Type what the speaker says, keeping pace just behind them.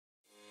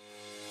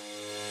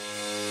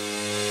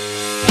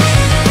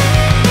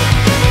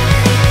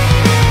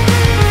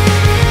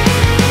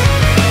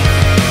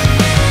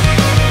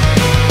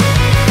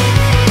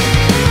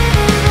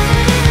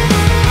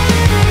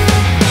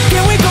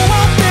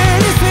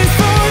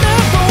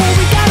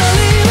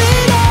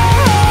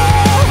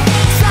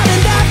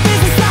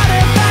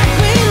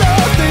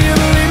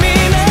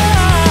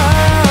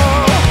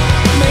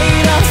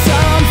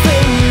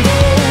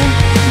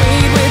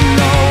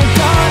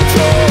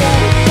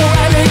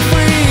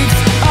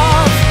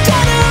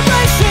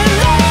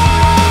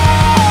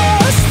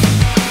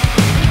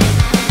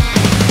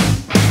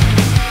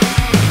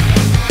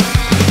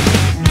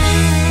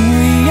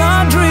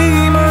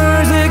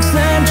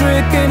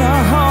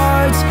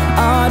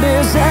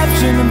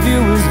deception of you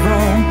is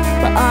wrong,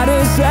 but our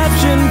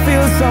deception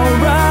feels so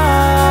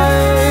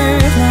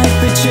right. Like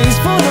the chase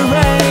for the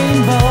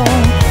rainbow,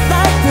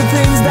 like the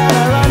things that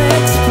are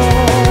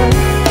unexplored.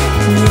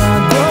 We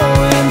are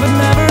growing but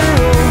never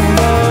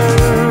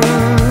over.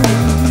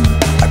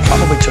 I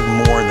probably took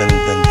more than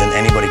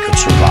anybody could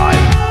survive,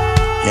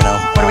 you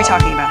know? What are we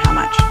talking about? How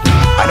much?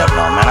 I don't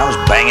know, man. I was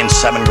banging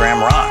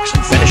 7-gram rocks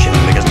and finishing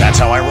them because that's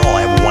how I roll.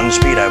 I have one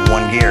speed, I have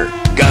one gear.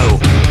 Go!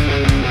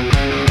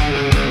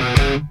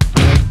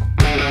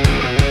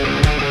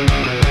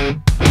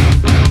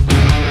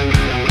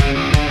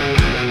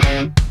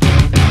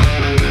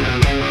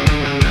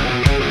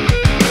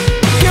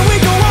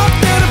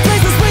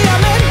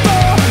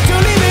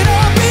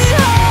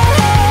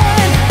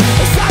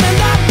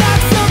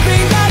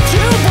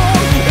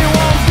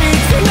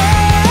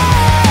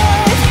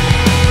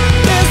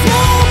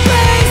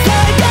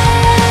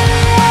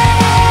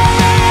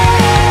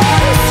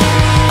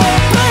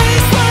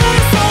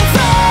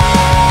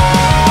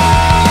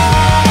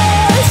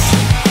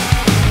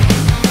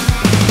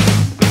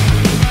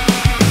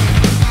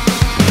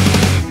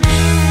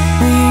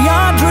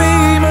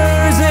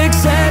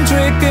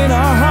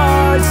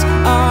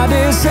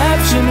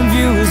 Deception of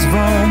you is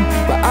wrong,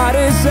 but our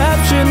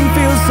deception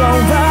feels so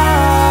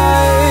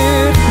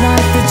right.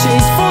 Like the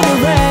chase for the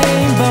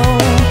rainbow,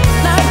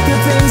 like the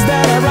things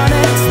that are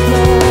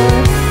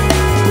unexplored.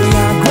 We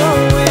are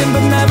growing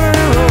but never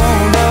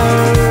older.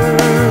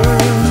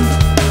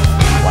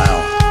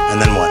 Wow. And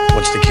then what?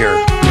 What's the cure?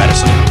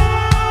 Medicine?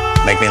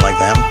 Make me like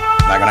them?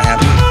 Not gonna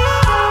happen.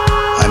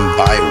 I'm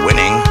by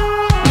winning.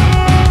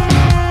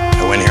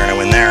 I win here and I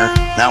win there.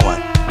 Now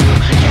what?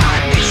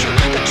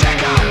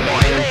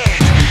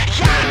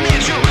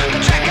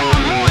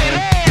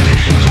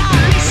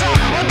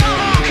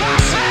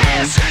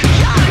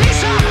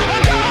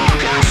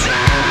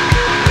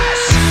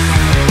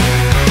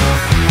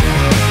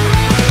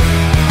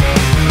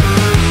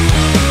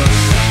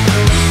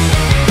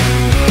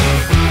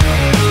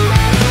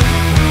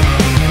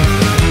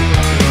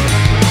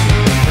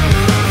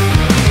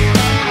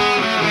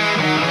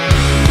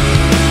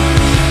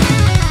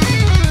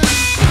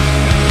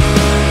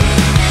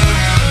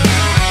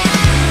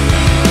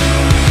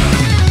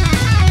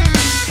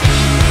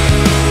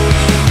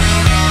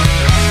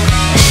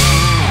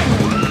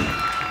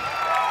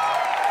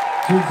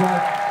 Seems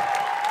like